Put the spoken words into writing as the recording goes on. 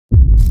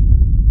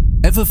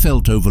Ever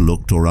felt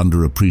overlooked or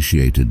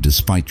underappreciated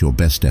despite your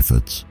best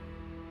efforts?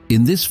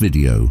 In this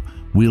video,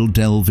 we'll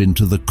delve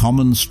into the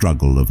common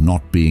struggle of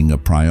not being a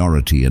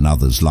priority in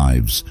others'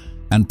 lives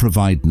and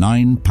provide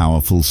 9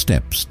 powerful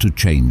steps to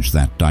change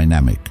that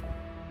dynamic.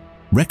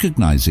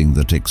 Recognizing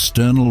that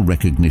external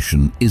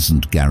recognition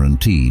isn't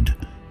guaranteed,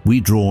 we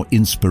draw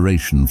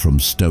inspiration from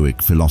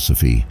Stoic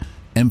philosophy,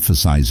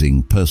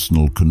 emphasizing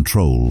personal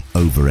control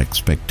over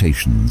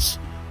expectations.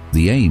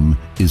 The aim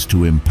is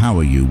to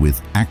empower you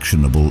with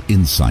actionable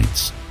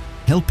insights,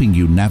 helping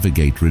you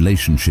navigate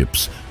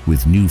relationships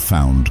with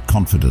newfound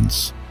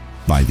confidence.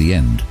 By the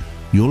end,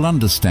 you'll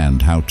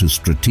understand how to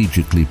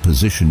strategically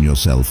position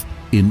yourself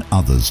in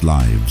others'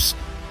 lives,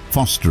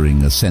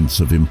 fostering a sense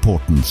of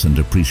importance and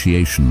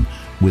appreciation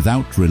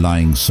without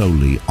relying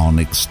solely on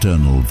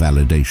external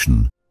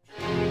validation.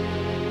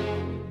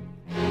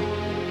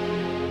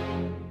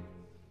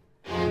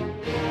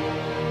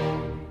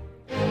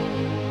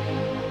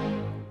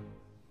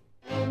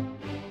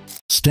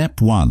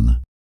 Step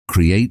 1.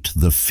 Create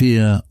the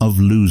fear of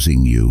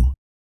losing you.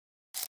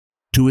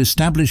 To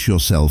establish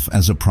yourself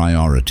as a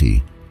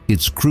priority,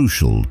 it's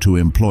crucial to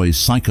employ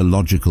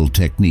psychological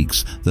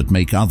techniques that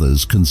make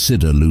others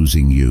consider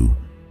losing you.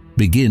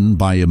 Begin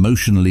by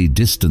emotionally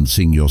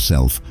distancing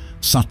yourself,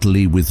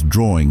 subtly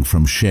withdrawing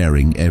from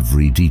sharing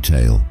every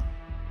detail.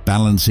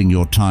 Balancing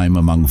your time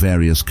among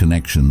various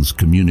connections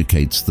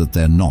communicates that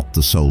they're not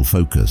the sole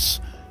focus.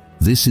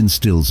 This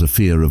instills a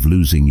fear of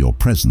losing your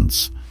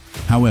presence.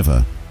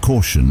 However,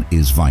 caution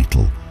is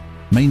vital.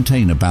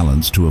 Maintain a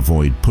balance to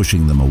avoid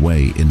pushing them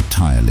away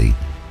entirely.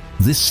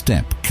 This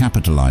step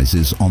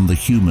capitalizes on the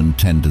human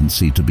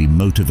tendency to be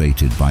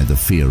motivated by the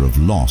fear of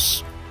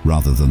loss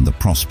rather than the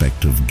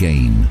prospect of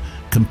gain,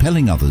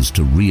 compelling others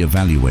to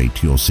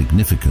reevaluate your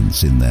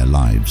significance in their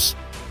lives.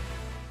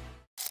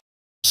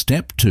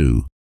 Step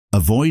 2.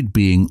 Avoid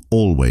being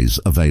always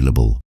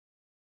available.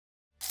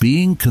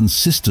 Being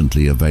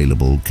consistently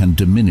available can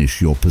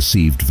diminish your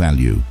perceived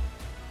value.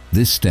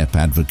 This step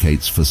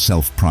advocates for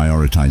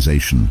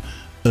self-prioritization,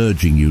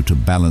 urging you to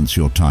balance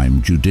your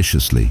time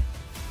judiciously.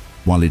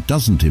 While it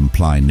doesn't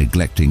imply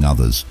neglecting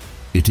others,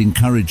 it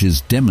encourages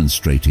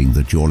demonstrating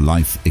that your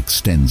life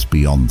extends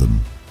beyond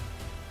them.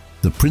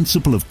 The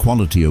principle of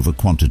quality over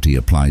quantity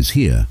applies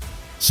here,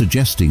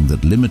 suggesting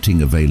that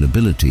limiting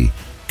availability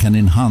can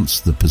enhance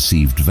the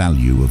perceived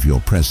value of your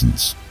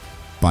presence.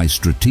 By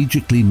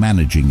strategically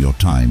managing your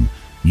time,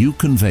 you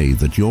convey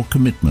that your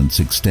commitments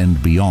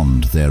extend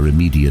beyond their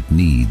immediate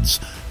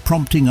needs,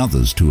 prompting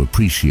others to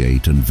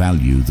appreciate and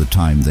value the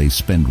time they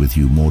spend with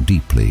you more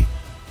deeply.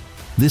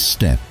 This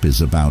step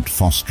is about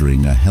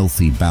fostering a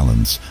healthy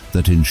balance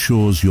that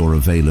ensures your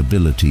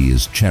availability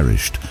is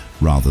cherished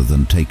rather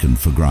than taken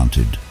for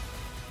granted.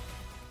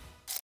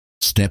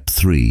 Step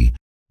 3.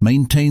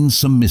 Maintain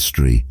some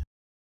mystery.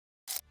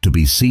 To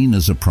be seen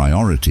as a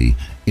priority,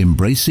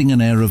 embracing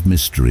an air of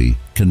mystery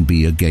can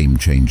be a game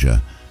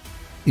changer.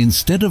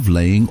 Instead of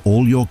laying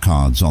all your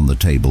cards on the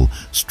table,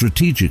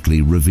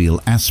 strategically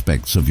reveal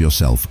aspects of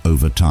yourself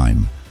over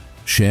time.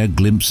 Share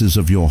glimpses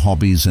of your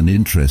hobbies and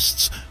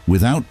interests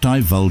without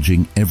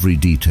divulging every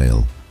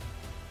detail.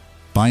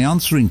 By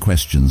answering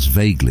questions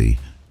vaguely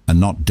and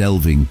not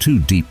delving too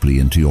deeply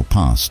into your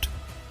past,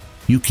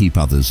 you keep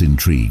others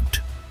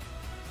intrigued.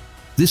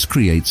 This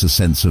creates a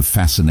sense of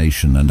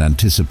fascination and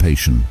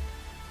anticipation,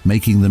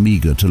 making them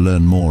eager to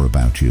learn more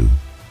about you.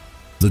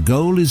 The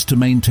goal is to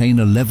maintain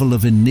a level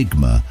of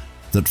enigma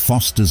that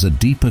fosters a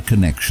deeper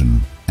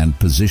connection and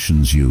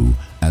positions you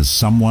as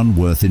someone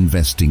worth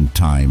investing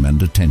time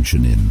and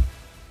attention in.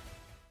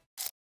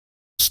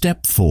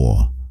 Step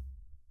 4.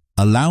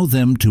 Allow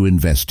them to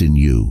invest in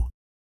you.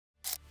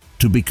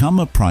 To become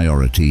a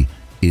priority,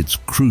 it's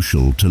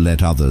crucial to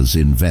let others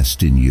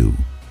invest in you.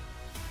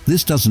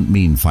 This doesn't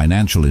mean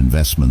financial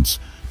investments,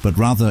 but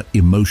rather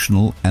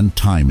emotional and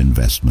time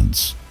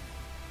investments.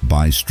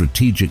 By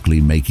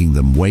strategically making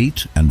them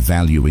wait and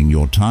valuing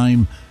your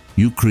time,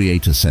 you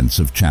create a sense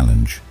of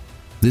challenge.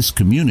 This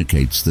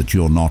communicates that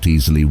you're not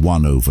easily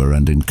won over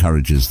and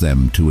encourages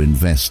them to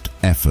invest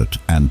effort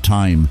and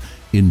time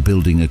in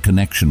building a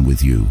connection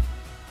with you.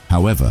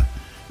 However,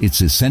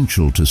 it's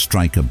essential to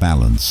strike a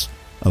balance,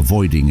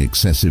 avoiding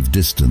excessive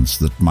distance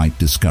that might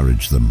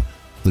discourage them.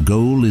 The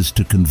goal is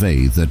to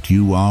convey that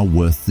you are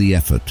worth the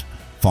effort,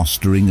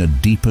 fostering a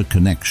deeper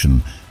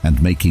connection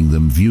and making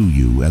them view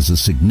you as a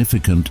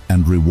significant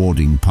and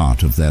rewarding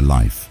part of their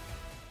life.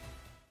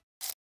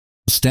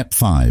 Step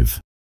 5.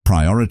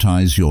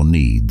 Prioritize your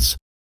needs.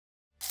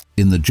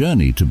 In the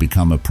journey to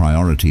become a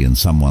priority in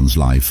someone's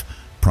life,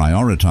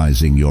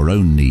 prioritizing your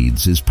own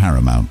needs is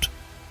paramount.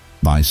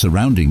 By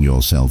surrounding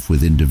yourself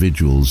with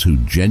individuals who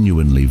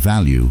genuinely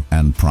value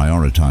and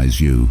prioritize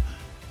you,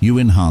 you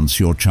enhance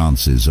your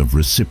chances of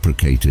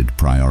reciprocated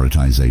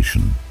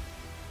prioritization.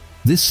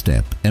 This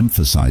step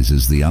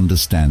emphasizes the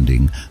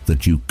understanding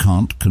that you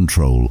can't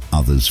control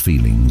others'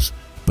 feelings,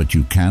 but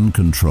you can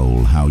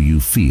control how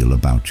you feel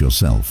about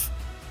yourself.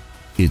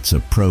 It's a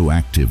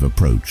proactive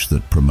approach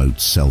that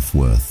promotes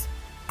self-worth,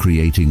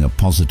 creating a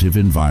positive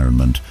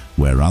environment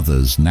where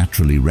others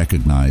naturally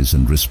recognize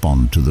and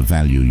respond to the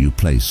value you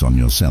place on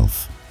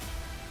yourself.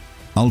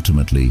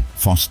 Ultimately,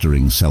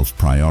 fostering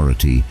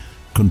self-priority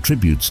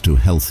contributes to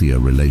healthier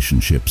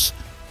relationships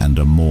and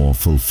a more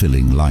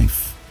fulfilling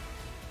life.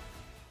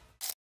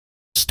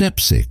 Step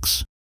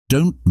 6.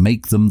 Don't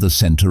make them the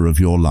center of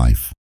your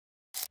life.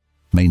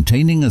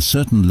 Maintaining a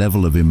certain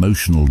level of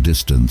emotional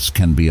distance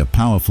can be a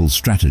powerful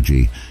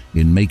strategy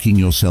in making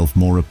yourself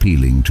more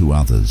appealing to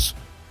others.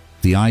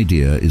 The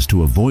idea is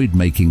to avoid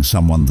making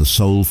someone the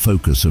sole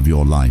focus of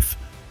your life,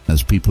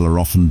 as people are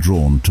often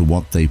drawn to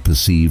what they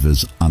perceive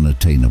as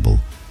unattainable.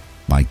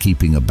 By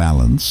keeping a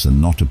balance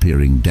and not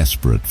appearing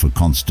desperate for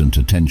constant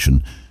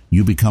attention,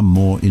 you become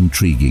more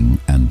intriguing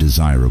and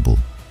desirable.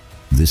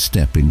 This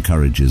step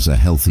encourages a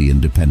healthy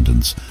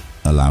independence,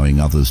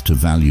 allowing others to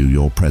value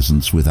your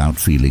presence without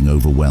feeling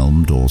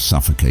overwhelmed or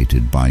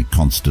suffocated by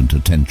constant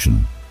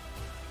attention.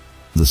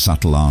 The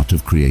subtle art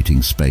of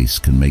creating space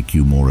can make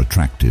you more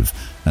attractive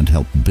and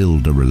help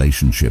build a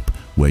relationship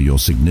where your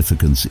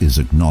significance is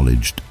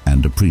acknowledged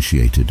and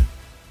appreciated.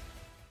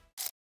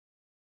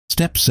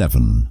 Step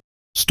 7.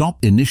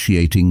 Stop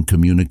initiating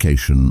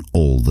communication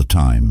all the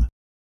time.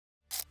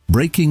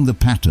 Breaking the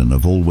pattern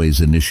of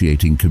always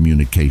initiating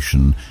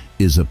communication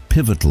is a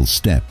pivotal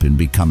step in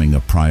becoming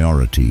a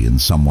priority in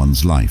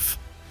someone's life.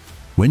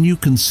 When you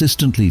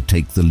consistently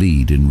take the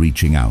lead in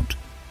reaching out,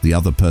 the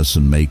other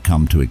person may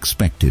come to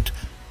expect it,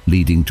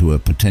 leading to a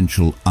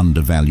potential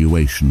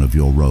undervaluation of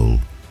your role.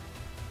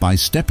 By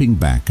stepping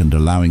back and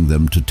allowing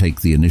them to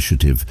take the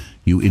initiative,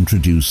 you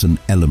introduce an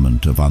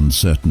element of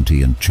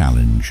uncertainty and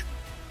challenge.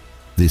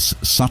 This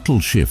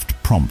subtle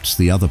shift prompts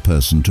the other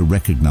person to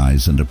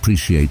recognize and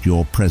appreciate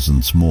your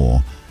presence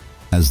more,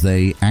 as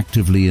they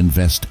actively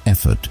invest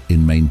effort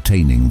in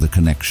maintaining the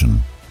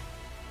connection.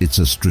 It's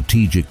a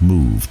strategic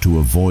move to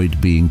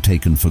avoid being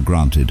taken for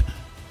granted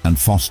and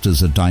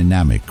fosters a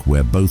dynamic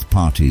where both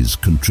parties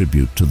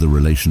contribute to the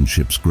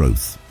relationship's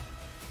growth.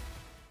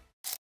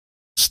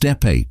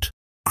 Step 8.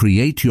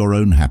 Create your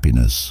own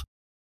happiness.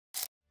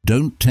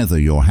 Don't tether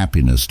your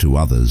happiness to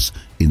others.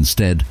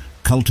 Instead,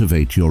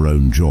 cultivate your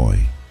own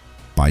joy.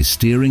 By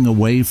steering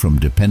away from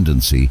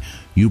dependency,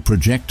 you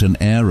project an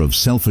air of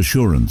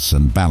self-assurance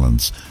and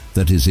balance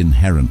that is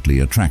inherently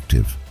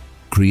attractive.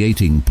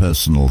 Creating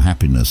personal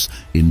happiness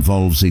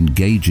involves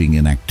engaging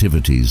in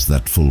activities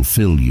that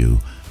fulfill you,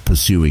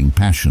 pursuing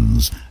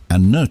passions,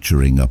 and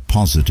nurturing a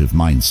positive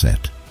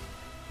mindset.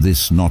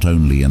 This not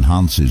only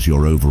enhances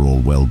your overall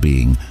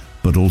well-being,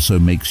 but also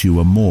makes you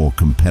a more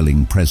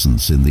compelling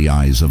presence in the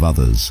eyes of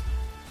others.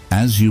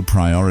 As you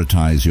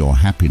prioritize your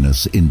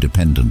happiness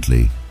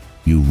independently,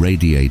 you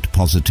radiate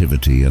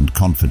positivity and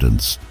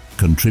confidence,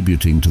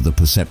 contributing to the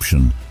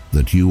perception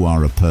that you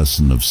are a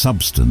person of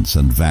substance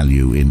and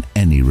value in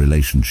any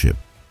relationship.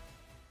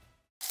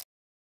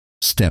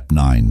 Step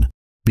 9.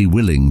 Be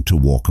willing to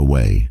walk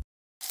away.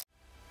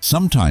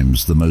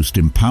 Sometimes the most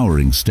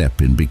empowering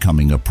step in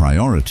becoming a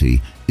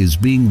priority is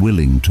being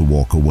willing to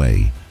walk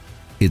away.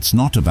 It's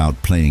not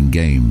about playing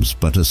games,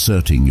 but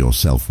asserting your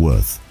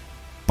self-worth.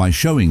 By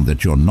showing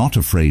that you're not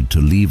afraid to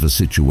leave a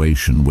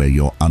situation where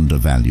you're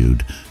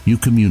undervalued, you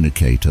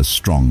communicate a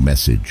strong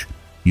message.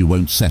 You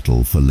won't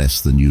settle for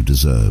less than you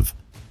deserve.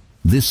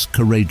 This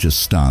courageous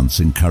stance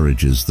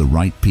encourages the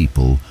right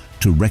people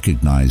to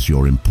recognize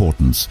your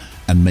importance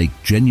and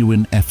make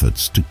genuine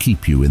efforts to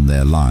keep you in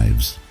their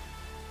lives.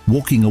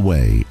 Walking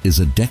away is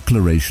a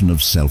declaration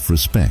of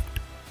self-respect,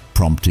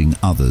 prompting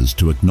others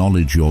to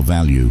acknowledge your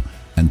value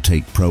and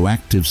take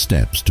proactive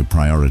steps to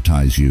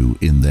prioritize you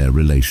in their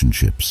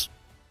relationships.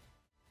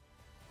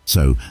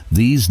 So,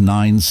 these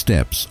 9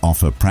 steps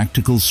offer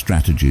practical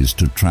strategies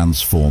to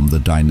transform the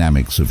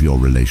dynamics of your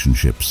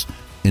relationships,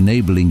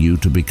 enabling you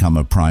to become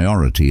a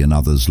priority in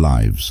others'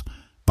 lives.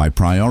 By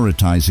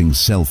prioritizing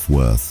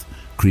self-worth,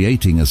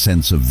 creating a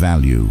sense of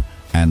value,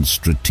 and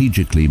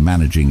strategically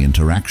managing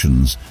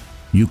interactions,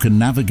 you can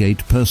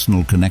navigate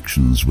personal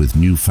connections with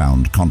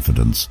newfound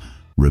confidence.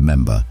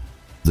 Remember,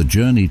 the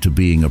journey to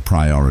being a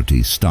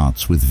priority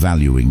starts with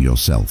valuing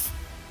yourself.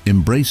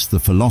 Embrace the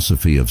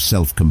philosophy of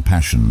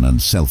self-compassion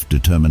and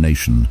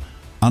self-determination,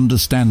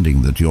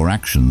 understanding that your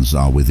actions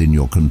are within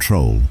your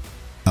control.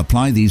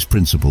 Apply these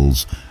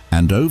principles,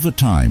 and over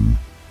time,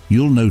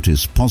 you'll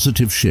notice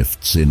positive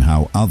shifts in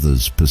how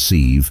others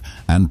perceive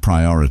and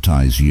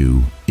prioritize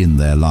you in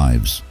their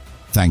lives.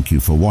 Thank you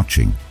for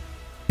watching.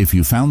 If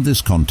you found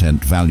this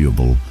content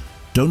valuable,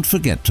 don't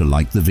forget to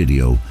like the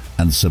video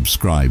and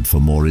subscribe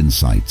for more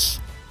insights.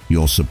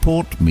 Your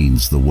support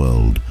means the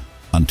world.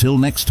 Until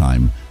next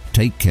time,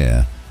 take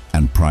care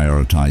and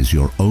prioritize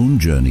your own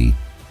journey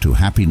to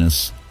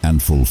happiness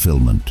and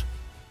fulfillment.